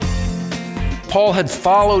Paul had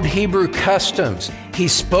followed Hebrew customs. He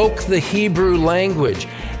spoke the Hebrew language.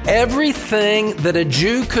 Everything that a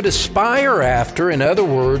Jew could aspire after, in other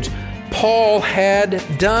words, Paul had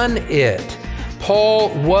done it.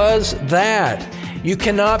 Paul was that. You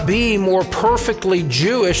cannot be more perfectly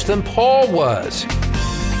Jewish than Paul was.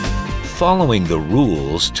 Following the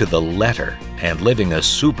rules to the letter and living a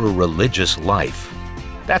super religious life,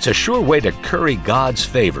 that's a sure way to curry God's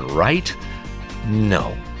favor, right?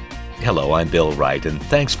 No. Hello, I'm Bill Wright, and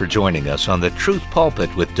thanks for joining us on the Truth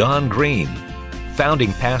Pulpit with Don Green,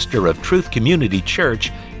 founding pastor of Truth Community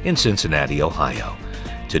Church in Cincinnati, Ohio.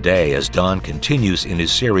 Today, as Don continues in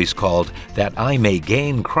his series called That I May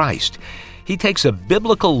Gain Christ, he takes a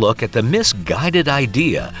biblical look at the misguided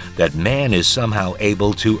idea that man is somehow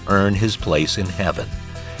able to earn his place in heaven.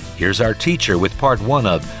 Here's our teacher with part 1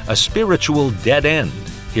 of A Spiritual Dead End,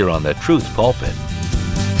 here on the Truth Pulpit.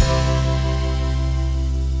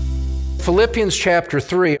 Philippians chapter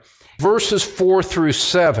 3, verses 4 through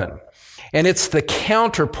 7. And it's the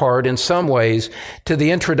counterpart in some ways to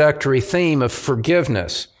the introductory theme of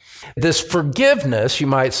forgiveness. This forgiveness, you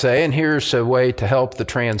might say, and here's a way to help the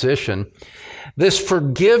transition, this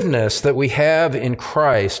forgiveness that we have in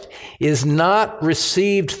Christ is not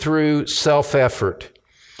received through self-effort.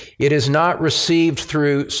 It is not received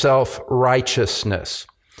through self-righteousness.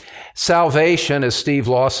 Salvation, as Steve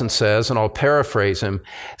Lawson says, and I'll paraphrase him,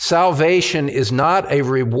 salvation is not a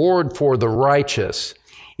reward for the righteous.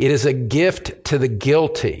 It is a gift to the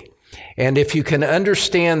guilty. And if you can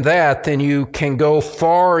understand that, then you can go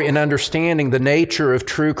far in understanding the nature of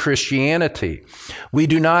true Christianity. We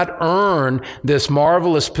do not earn this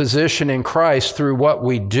marvelous position in Christ through what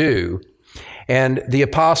we do. And the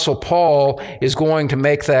Apostle Paul is going to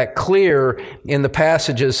make that clear in the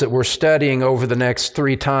passages that we're studying over the next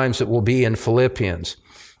 3 times that will be in Philippians.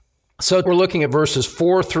 So we're looking at verses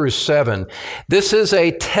 4 through 7. This is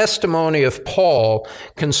a testimony of Paul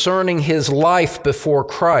concerning his life before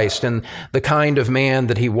Christ and the kind of man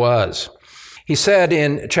that he was. He said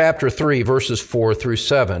in chapter 3, verses 4 through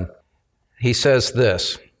 7, he says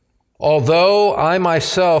this, "Although I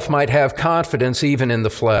myself might have confidence even in the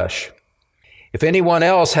flesh, if anyone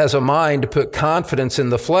else has a mind to put confidence in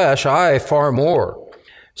the flesh, I far more,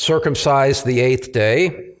 circumcised the 8th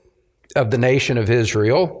day, of the nation of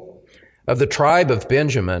Israel, of the tribe of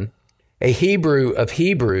Benjamin, a Hebrew of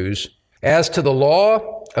Hebrews, as to the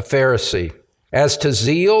law, a Pharisee, as to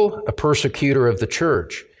zeal, a persecutor of the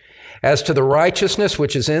church, as to the righteousness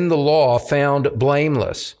which is in the law, found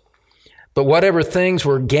blameless. But whatever things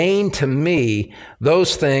were gained to me,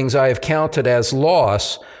 those things I have counted as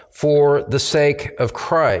loss for the sake of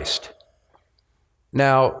Christ."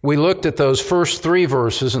 Now, we looked at those first 3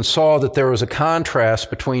 verses and saw that there was a contrast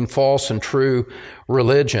between false and true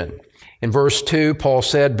religion. In verse 2, Paul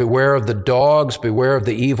said, "Beware of the dogs, beware of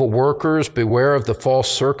the evil workers, beware of the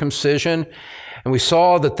false circumcision." And we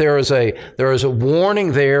saw that there is a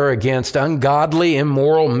warning there against ungodly,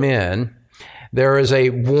 immoral men. There is a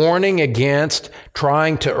warning against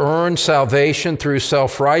trying to earn salvation through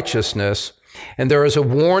self-righteousness. And there is a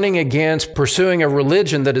warning against pursuing a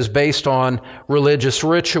religion that is based on religious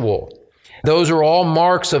ritual. Those are all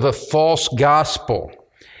marks of a false gospel.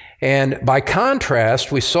 And by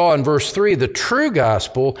contrast, we saw in verse 3, the true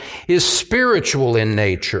gospel is spiritual in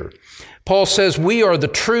nature. Paul says we are the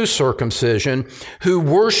true circumcision who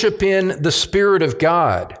worship in the Spirit of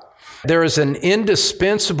God. There is an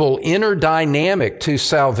indispensable inner dynamic to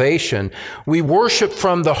salvation. We worship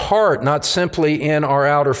from the heart, not simply in our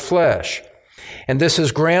outer flesh. And this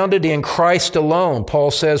is grounded in Christ alone. Paul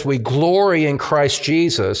says we glory in Christ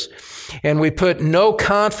Jesus, and we put no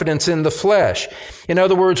confidence in the flesh. In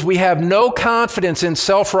other words, we have no confidence in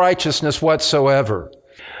self-righteousness whatsoever.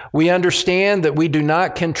 We understand that we do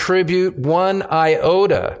not contribute 1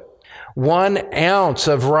 iota, 1 ounce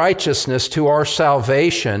of righteousness to our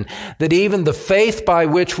salvation, that even the faith by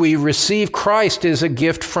which we receive Christ is a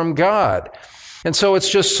gift from God. And so it's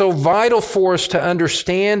just so vital for us to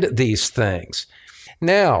understand these things.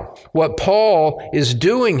 Now, what Paul is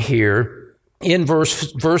doing here in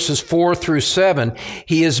verses 4 through 7,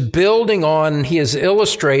 he is building on, he is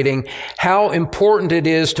illustrating how important it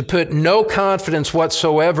is to put no confidence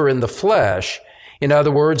whatsoever in the flesh. In other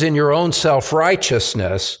words, in your own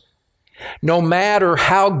self-righteousness, no matter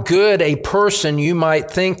how good a person you might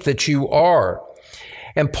think that you are.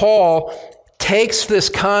 And Paul takes this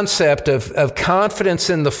concept of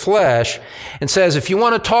confidence in the flesh and says, if you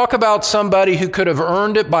want to talk about somebody who could have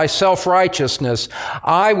earned it by self-righteousness,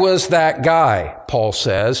 I was that guy, Paul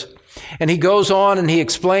says. And he goes on and he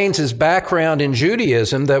explains his background in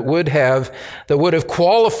Judaism that would have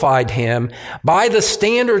qualified him by the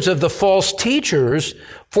standards of the false teachers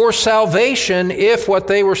for salvation if what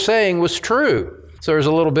they were saying was true. So there's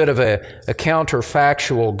a little bit of a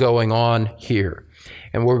counterfactual going on here.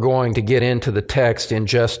 And we're going to get into the text in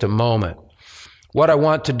just a moment. What I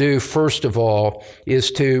want to do, first of all,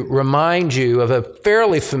 is to remind you of a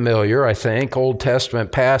fairly familiar, I think, Old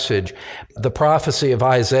Testament passage, the prophecy of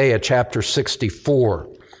Isaiah chapter 64.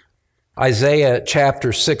 Isaiah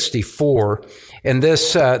chapter 64, and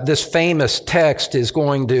this famous text is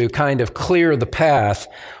going to kind of clear the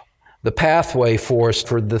pathway for us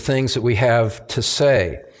for the things that we have to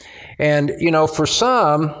say. And, for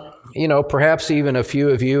some, perhaps even a few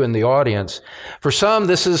of you in the audience, for some,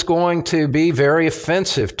 this is going to be very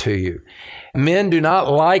offensive to you. Men do not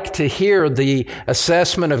like to hear the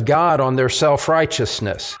assessment of God on their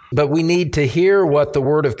self-righteousness, but we need to hear what the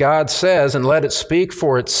Word of God says and let it speak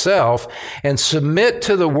for itself and submit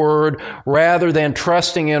to the Word rather than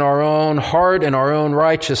trusting in our own heart and our own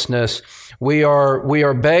righteousness. We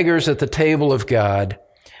are beggars at the table of God.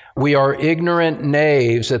 We are ignorant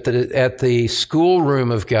knaves at the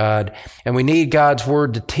schoolroom of God, and we need God's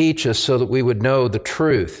Word to teach us so that we would know the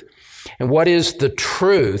truth. And what is the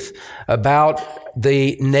truth about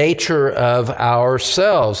the nature of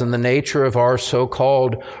ourselves and the nature of our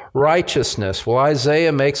so-called righteousness? Well,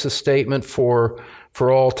 Isaiah makes a statement for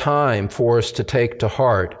all time for us to take to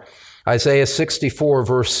heart. Isaiah 64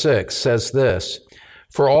 verse 6 says this,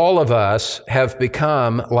 "For all of us have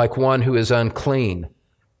become like one who is unclean,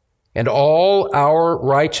 and all our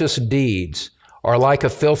righteous deeds are like a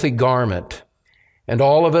filthy garment, and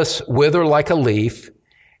all of us wither like a leaf,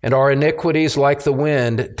 and our iniquities like the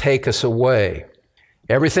wind take us away."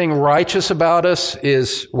 Everything righteous about us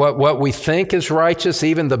is what we think is righteous,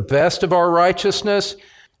 even the best of our righteousness,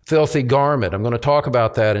 filthy garment. I'm going to talk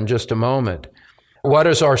about that in just a moment. What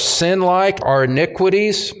is our sin like? Our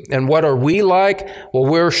iniquities. And what are we like? Well,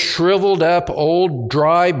 we're shriveled up, old,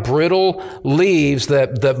 dry, brittle leaves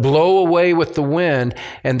that blow away with the wind,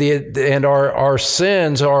 and our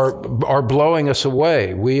sins are blowing us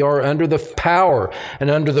away. We are under the power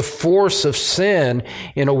and under the force of sin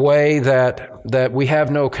in a way that we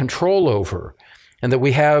have no control over and that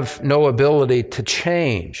we have no ability to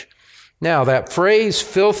change. Now, that phrase,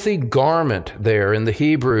 filthy garment, there in the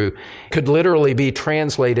Hebrew, could literally be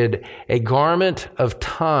translated a garment of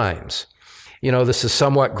times. This is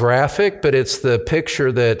somewhat graphic, but it's the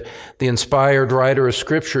picture that the inspired writer of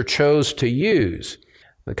Scripture chose to use.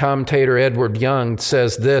 The commentator Edward Young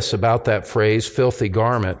says this about that phrase, filthy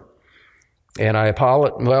garment. And I'm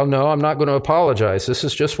not going to apologize. This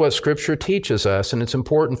is just what Scripture teaches us, and it's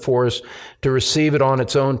important for us to receive it on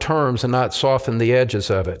its own terms and not soften the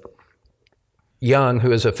edges of it. Young,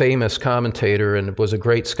 who is a famous commentator and was a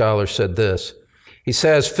great scholar, said this. He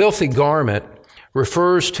says, "Filthy garment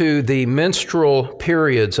refers to the menstrual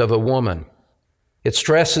periods of a woman. It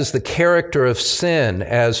stresses the character of sin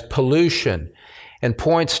as pollution and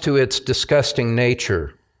points to its disgusting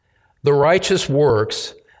nature. The righteous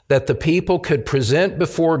works that the people could present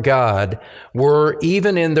before God were,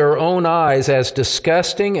 even in their own eyes, as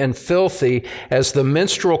disgusting and filthy as the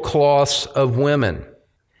menstrual cloths of women.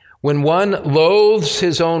 When one loathes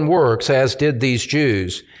his own works, as did these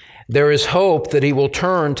Jews, there is hope that he will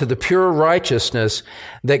turn to the pure righteousness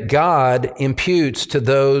that God imputes to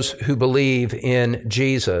those who believe in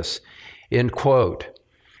Jesus." End quote.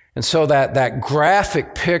 And so that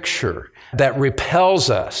graphic picture that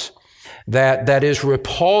repels us, that is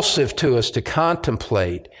repulsive to us to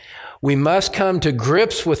contemplate, we must come to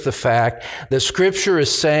grips with the fact that Scripture is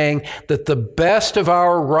saying that the best of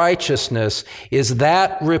our righteousness is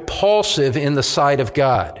that repulsive in the sight of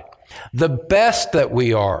God. The best that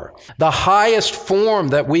we are, the highest form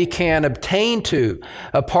that we can obtain to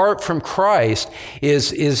apart from Christ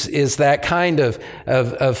is that kind of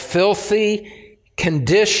filthy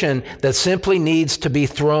condition that simply needs to be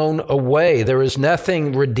thrown away. There is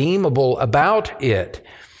nothing redeemable about it.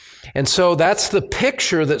 And so that's the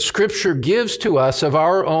picture that Scripture gives to us of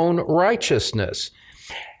our own righteousness.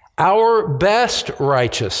 Our best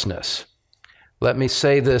righteousness. Let me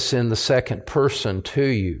say this in the second person to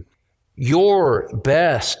you. Your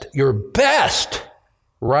best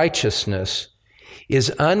righteousness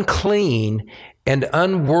is unclean and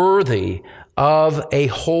unworthy of a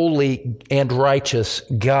holy and righteous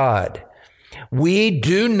God. We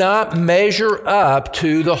do not measure up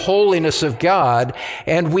to the holiness of God,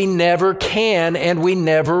 and we never can, and we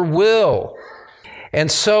never will. And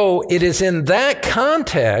so it is in that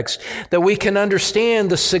context that we can understand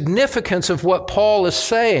the significance of what Paul is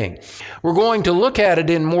saying. We're going to look at it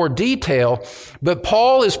in more detail, but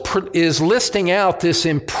Paul is listing out this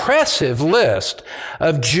impressive list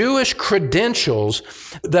of Jewish credentials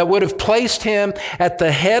that would have placed him at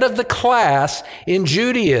the head of the class in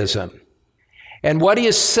Judaism. And what he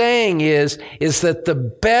is saying is that the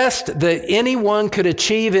best that anyone could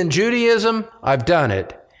achieve in Judaism, I've done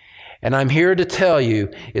it. And I'm here to tell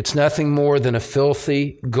you, it's nothing more than a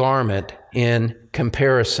filthy garment in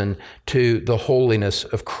comparison to the holiness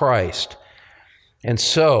of Christ. And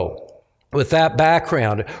so, with that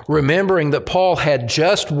background, remembering that Paul had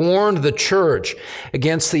just warned the church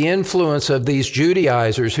against the influence of these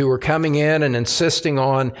Judaizers who were coming in and insisting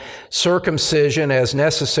on circumcision as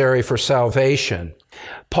necessary for salvation,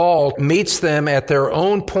 Paul meets them at their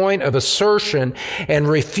own point of assertion and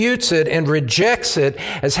refutes it and rejects it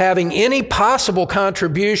as having any possible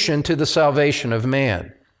contribution to the salvation of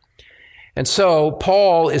man. And so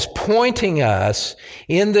Paul is pointing us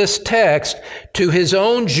in this text to his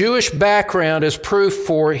own Jewish background as proof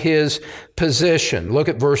for his position. Look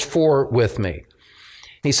at verse 4 with me.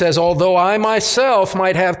 He says, although I myself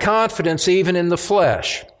might have confidence even in the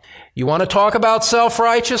flesh. You want to talk about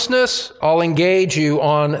self-righteousness? I'll engage you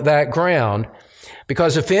on that ground,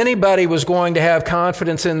 because if anybody was going to have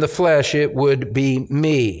confidence in the flesh, it would be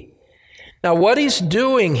me. Now, what he's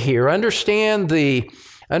doing here, understand the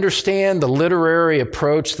literary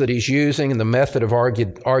approach that he's using and the method of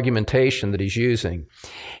argumentation that he's using.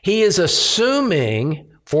 He is assuming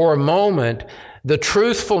for a moment the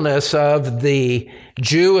truthfulness of the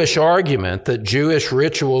Jewish argument that Jewish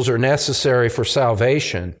rituals are necessary for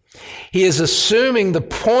salvation. He is assuming the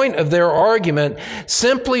point of their argument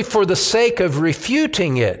simply for the sake of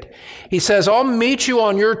refuting it. He says, I'll meet you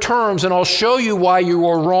on your terms and I'll show you why you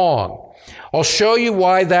are wrong. I'll show you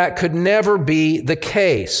why that could never be the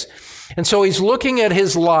case. And so he's looking at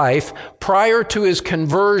his life prior to his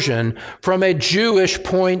conversion from a Jewish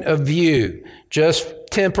point of view, just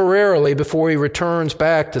temporarily before he returns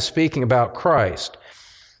back to speaking about Christ.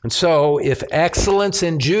 And so if excellence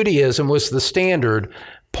in Judaism was the standard,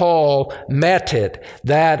 Paul met it.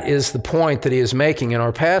 That is the point that he is making in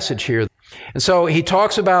our passage here. And so he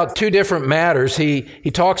talks about two different matters. He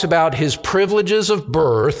talks about his privileges of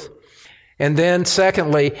birth, and then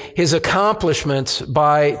secondly, his accomplishments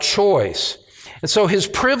by choice. And so his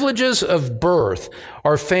privileges of birth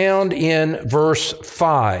are found in verse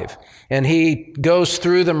 5. And he goes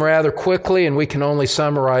through them rather quickly, and we can only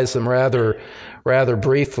summarize them rather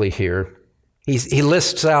briefly here. He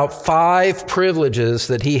lists out 5 privileges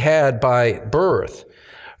that he had by birth.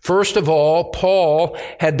 First of all, Paul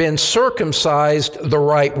had been circumcised the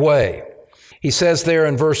right way. He says there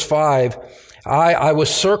in verse 5, I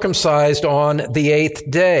was circumcised on the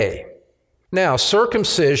 8th day. Now,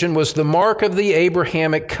 circumcision was the mark of the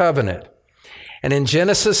Abrahamic covenant. And in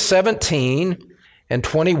Genesis 17 and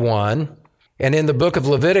 21, and in the book of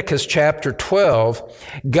Leviticus chapter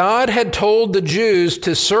 12, God had told the Jews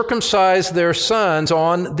to circumcise their sons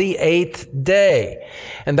on the 8th day.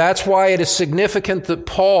 And that's why it is significant that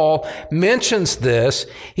Paul mentions this.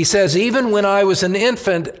 He says, even when I was an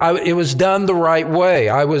infant, it was done the right way.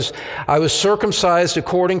 I was circumcised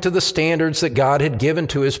according to the standards that God had given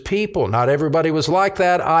to his people. Not everybody was like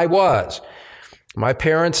that. I was. My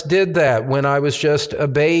parents did that when I was just a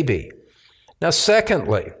baby. Now,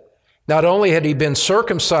 secondly, not only had he been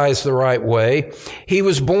circumcised the right way, he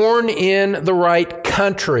was born in the right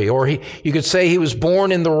country, or you could say he was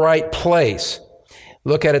born in the right place.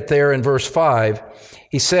 Look at it there in verse 5.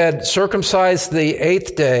 He said, circumcised the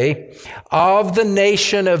 8th day of the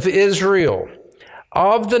nation of Israel.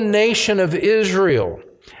 Of the nation of Israel.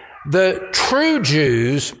 The true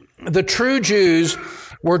Jews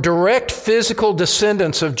were direct physical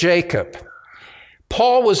descendants of Jacob.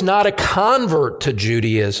 Paul was not a convert to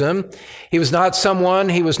Judaism. He was not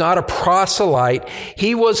a proselyte.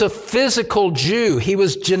 He was a physical Jew. He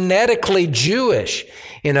was genetically Jewish,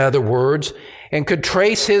 in other words, and could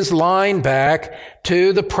trace his line back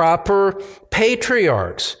to the proper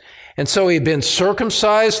patriarchs. And so he'd been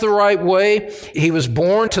circumcised the right way. He was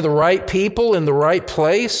born to the right people in the right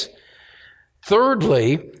place.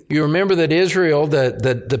 Thirdly, you remember that Israel,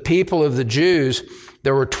 the people of the Jews,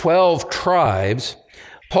 there were 12 tribes.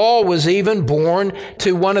 Paul was even born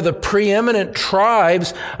to one of the preeminent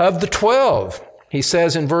tribes of the 12. He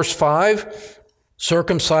says in verse 5,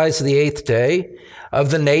 circumcised the 8th day of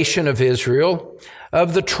the nation of Israel,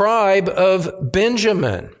 of the tribe of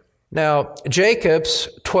Benjamin. Now, Jacob's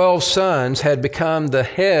 12 sons had become the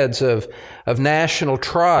heads of national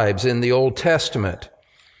tribes in the Old Testament.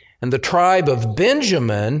 And the tribe of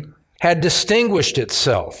Benjamin had distinguished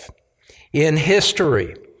itself in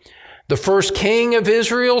history. The first king of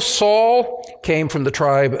Israel, Saul, came from the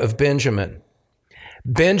tribe of Benjamin.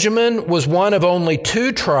 Benjamin was one of only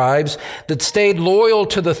 2 tribes that stayed loyal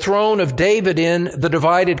to the throne of David in the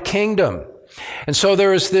divided kingdom. And so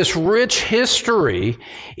there is this rich history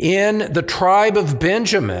in the tribe of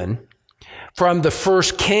Benjamin, from the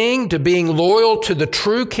first king to being loyal to the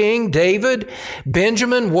true king, David.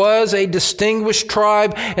 Benjamin was a distinguished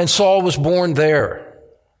tribe, and Saul was born there.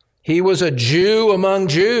 He was a Jew among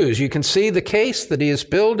Jews. You can see the case that he is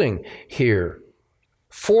building here.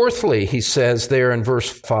 Fourthly, he says there in verse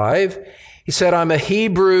 5, he said, I'm a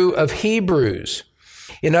Hebrew of Hebrews.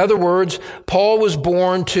 In other words, Paul was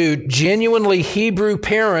born to genuinely Hebrew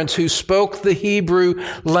parents who spoke the Hebrew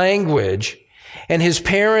language, and his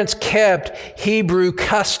parents kept Hebrew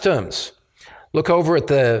customs. Look over at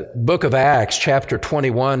the book of Acts, chapter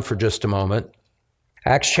 21, for just a moment.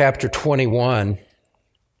 Acts chapter 21.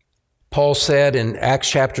 Paul said in Acts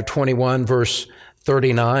chapter 21, verse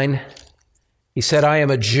 39, he said, I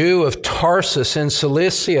am a Jew of Tarsus in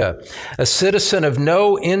Cilicia, a citizen of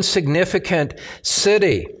no insignificant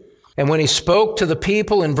city. And when he spoke to the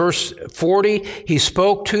people in verse 40, he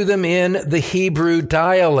spoke to them in the Hebrew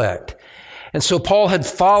dialect. And so Paul had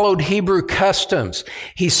followed Hebrew customs.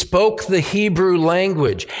 He spoke the Hebrew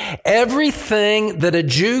language. Everything that a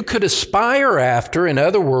Jew could aspire after, in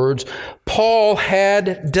other words, Paul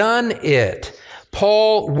had done it.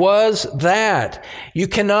 Paul was that. You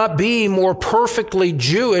cannot be more perfectly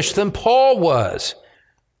Jewish than Paul was.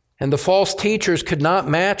 And the false teachers could not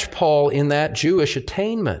match Paul in that Jewish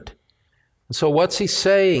attainment. And so what's he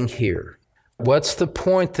saying here? What's the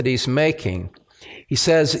point that he's making? He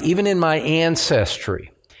says, even in my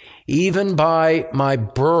ancestry, even by my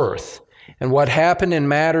birth, and what happened in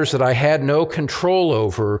matters that I had no control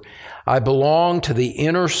over, I belong to the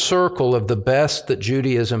inner circle of the best that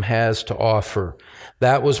Judaism has to offer.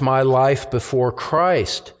 That was my life before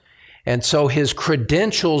Christ. And so his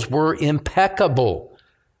credentials were impeccable.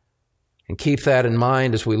 And keep that in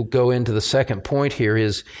mind as we go into the second point here,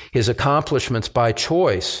 his accomplishments by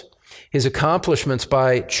choice. His accomplishments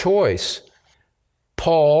by choice.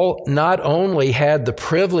 Paul not only had the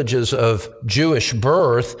privileges of Jewish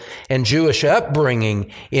birth and Jewish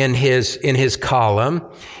upbringing in his column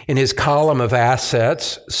of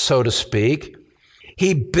assets, so to speak,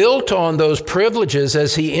 he built on those privileges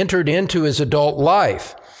as he entered into his adult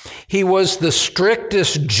life. He was the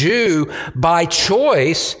strictest Jew by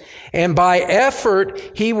choice, and by effort,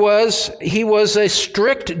 he was a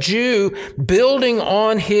strict Jew building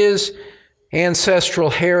on his ancestral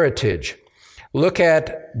heritage. Look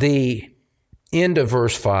at the end of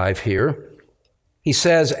verse 5 here. He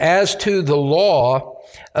says, as to the law,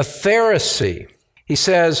 a Pharisee. He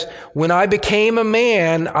says, when I became a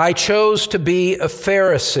man, I chose to be a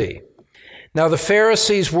Pharisee. Now, the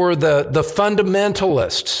Pharisees were the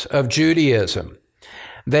fundamentalists of Judaism.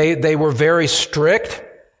 They were very strict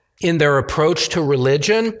in their approach to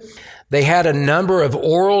religion. They had a number of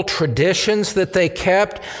oral traditions that they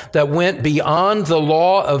kept that went beyond the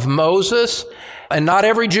law of Moses. And not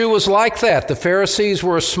every Jew was like that. The Pharisees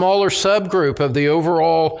were a smaller subgroup of the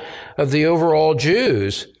overall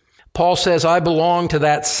Jews. Paul says, I belong to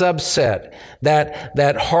that subset,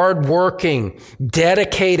 that hardworking,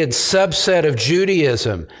 dedicated subset of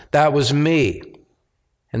Judaism. That was me.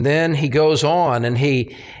 And then he goes on and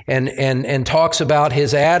he talks about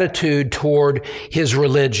his attitude toward his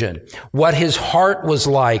religion, what his heart was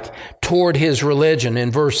like toward his religion. In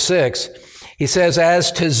verse 6, he says,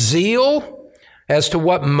 as to zeal, as to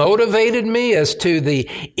what motivated me, as to the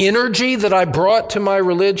energy that I brought to my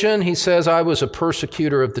religion, he says, I was a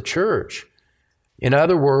persecutor of the church. In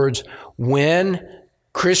other words, when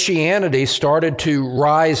Christianity started to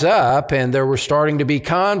rise up and there were starting to be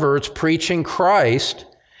converts preaching Christ,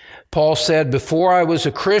 Paul said, before I was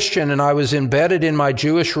a Christian and I was embedded in my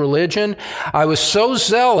Jewish religion, I was so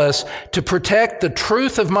zealous to protect the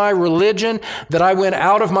truth of my religion that I went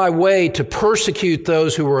out of my way to persecute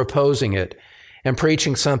those who were opposing it and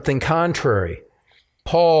preaching something contrary.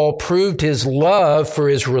 Paul proved his love for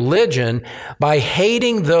his religion by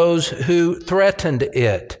hating those who threatened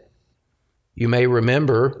it. You may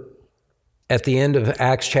remember at the end of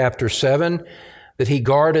Acts chapter 7 that he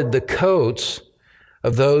guarded the coats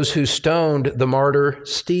of those who stoned the martyr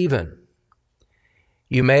Stephen.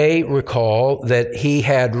 You may recall that he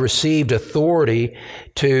had received authority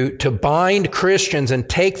to bind Christians and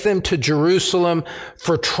take them to Jerusalem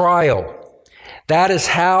for trial. That is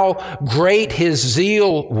how great his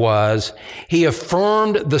zeal was. He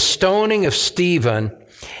affirmed the stoning of Stephen,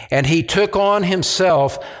 And he took on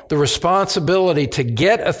himself the responsibility to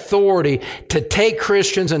get authority to take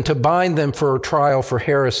Christians and to bind them for a trial for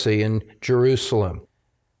heresy in Jerusalem.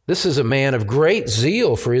 This is a man of great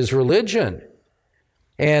zeal for his religion.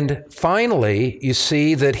 And finally, you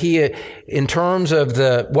see that he, in terms of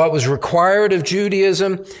what was required of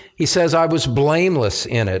Judaism, he says, I was blameless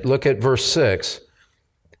in it. Look at verse 6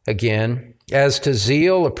 again. As to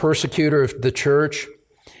zeal, a persecutor of the church,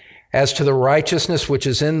 as to the righteousness which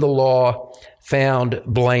is in the law, found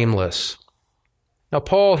blameless. Now,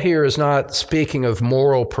 Paul here is not speaking of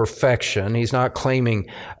moral perfection. He's not claiming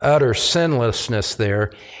utter sinlessness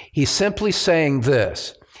there. He's simply saying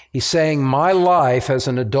this. He's saying, my life as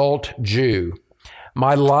an adult Jew,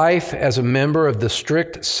 my life as a member of the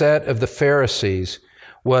strict set of the Pharisees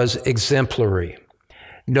was exemplary.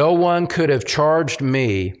 No one could have charged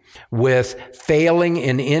me with failing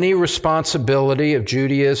in any responsibility of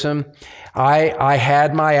Judaism. I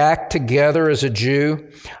had my act together as a Jew.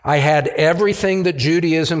 I had everything that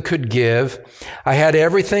Judaism could give. I had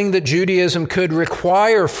everything that Judaism could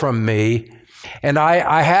require from me. And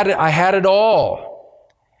I had it all.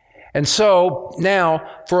 And so now,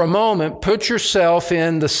 for a moment, put yourself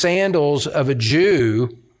in the sandals of a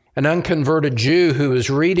Jew, an unconverted Jew who is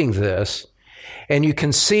reading this, and you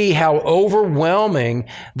can see how overwhelming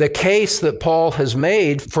the case that Paul has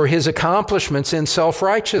made for his accomplishments in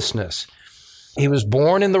self-righteousness. He was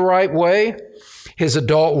born in the right way. His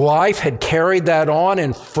adult life had carried that on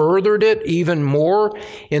and furthered it even more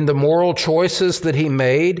in the moral choices that he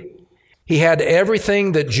made. He had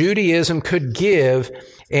everything that Judaism could give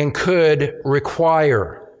and could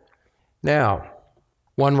require. Now,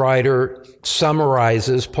 one writer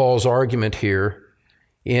summarizes Paul's argument here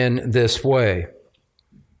in this way,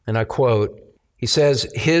 and I quote, he says,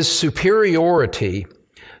 his superiority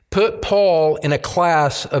put Paul in a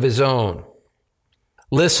class of his own.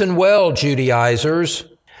 Listen well, Judaizers,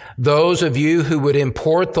 those of you who would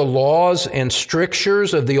import the laws and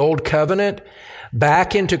strictures of the Old Covenant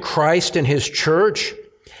back into Christ and His church.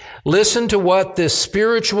 Listen to what this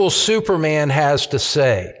spiritual Superman has to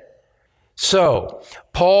say. So,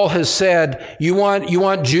 Paul has said, you want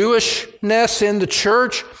Jewishness in the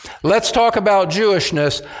church? Let's talk about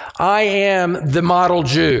Jewishness. I am the model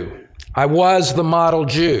Jew. I was the model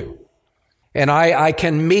Jew. And I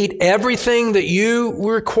can meet everything that you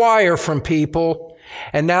require from people.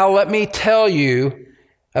 And now let me tell you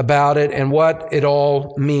about it and what it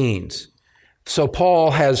all means. So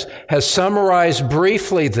Paul has summarized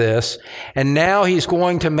briefly this, and now he's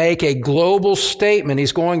going to make a global statement.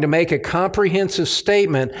 He's going to make a comprehensive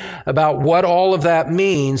statement about what all of that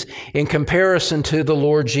means in comparison to the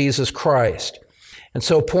Lord Jesus Christ. And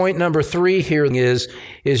so point number 3 here is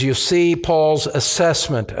you see Paul's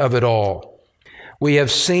assessment of it all. We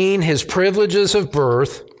have seen his privileges of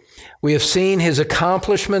birth. We have seen his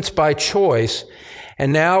accomplishments by choice.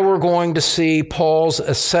 And now we're going to see Paul's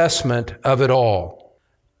assessment of it all.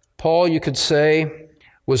 Paul, you could say,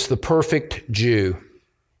 was the perfect Jew.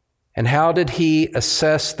 And how did he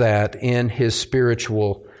assess that in his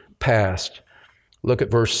spiritual past? Look at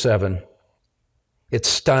verse 7. It's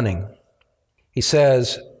stunning. He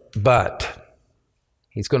says, but.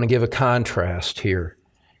 He's going to give a contrast here.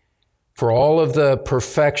 For all of the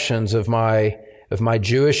perfections of my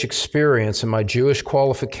Jewish experience and my Jewish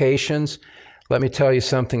qualifications, let me tell you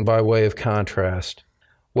something by way of contrast.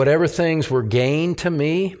 Whatever things were gained to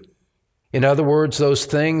me, in other words, those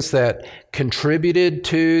things that contributed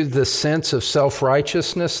to the sense of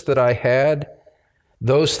self-righteousness that I had,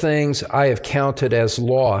 those things I have counted as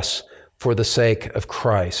loss for the sake of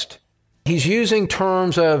Christ. He's using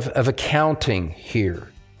terms of accounting here.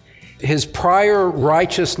 His prior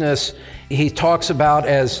righteousness, he talks about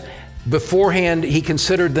as beforehand, he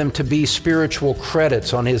considered them to be spiritual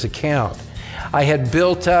credits on his account. I had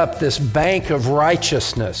built up this bank of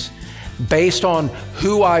righteousness based on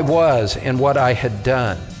who I was and what I had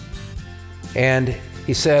done. And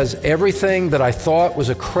he says, everything that I thought was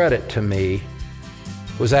a credit to me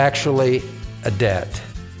was actually a debt.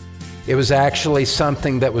 It was actually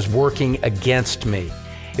something that was working against me.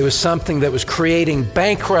 It was something that was creating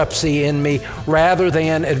bankruptcy in me rather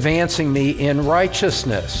than advancing me in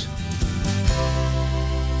righteousness.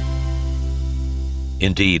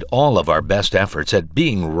 Indeed, all of our best efforts at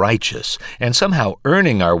being righteous and somehow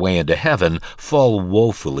earning our way into heaven fall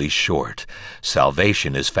woefully short.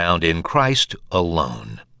 Salvation is found in Christ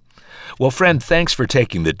alone. Well, friend, thanks for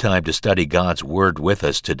taking the time to study God's Word with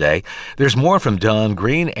us today. There's more from Don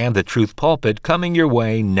Green and the Truth Pulpit coming your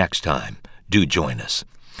way next time. Do join us.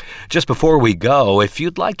 Just before we go, if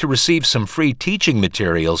you'd like to receive some free teaching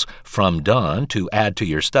materials from Don to add to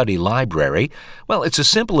your study library, well, it's as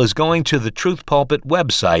simple as going to the Truth Pulpit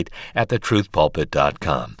website at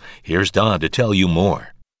thetruthpulpit.com. Here's Don to tell you more.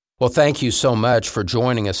 Well, thank you so much for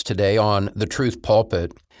joining us today on The Truth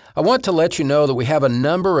Pulpit. I want to let you know that we have a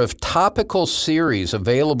number of topical series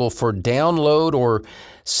available for download or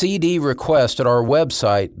CD request at our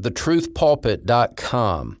website,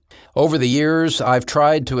 thetruthpulpit.com. Over the years, I've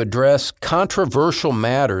tried to address controversial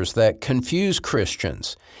matters that confuse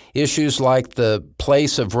Christians, issues like the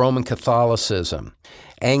place of Roman Catholicism,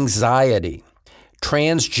 anxiety,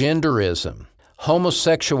 transgenderism,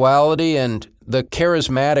 homosexuality, and the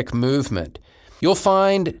charismatic movement. You'll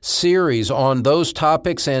find series on those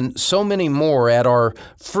topics and so many more at our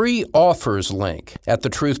free offers link at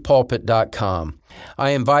thetruthpulpit.com. I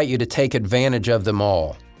invite you to take advantage of them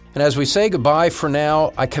all. And as we say goodbye for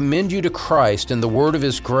now, I commend you to Christ and the word of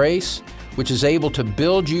His grace, which is able to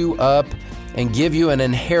build you up and give you an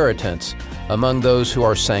inheritance among those who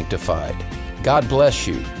are sanctified. God bless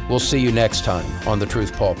you. We'll see you next time on The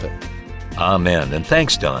Truth Pulpit. Amen, and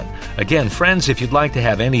thanks, Don. Again, friends, if you'd like to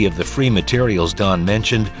have any of the free materials Don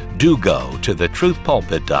mentioned, do go to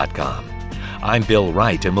thetruthpulpit.com. I'm Bill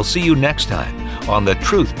Wright, and we'll see you next time on The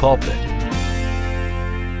Truth Pulpit.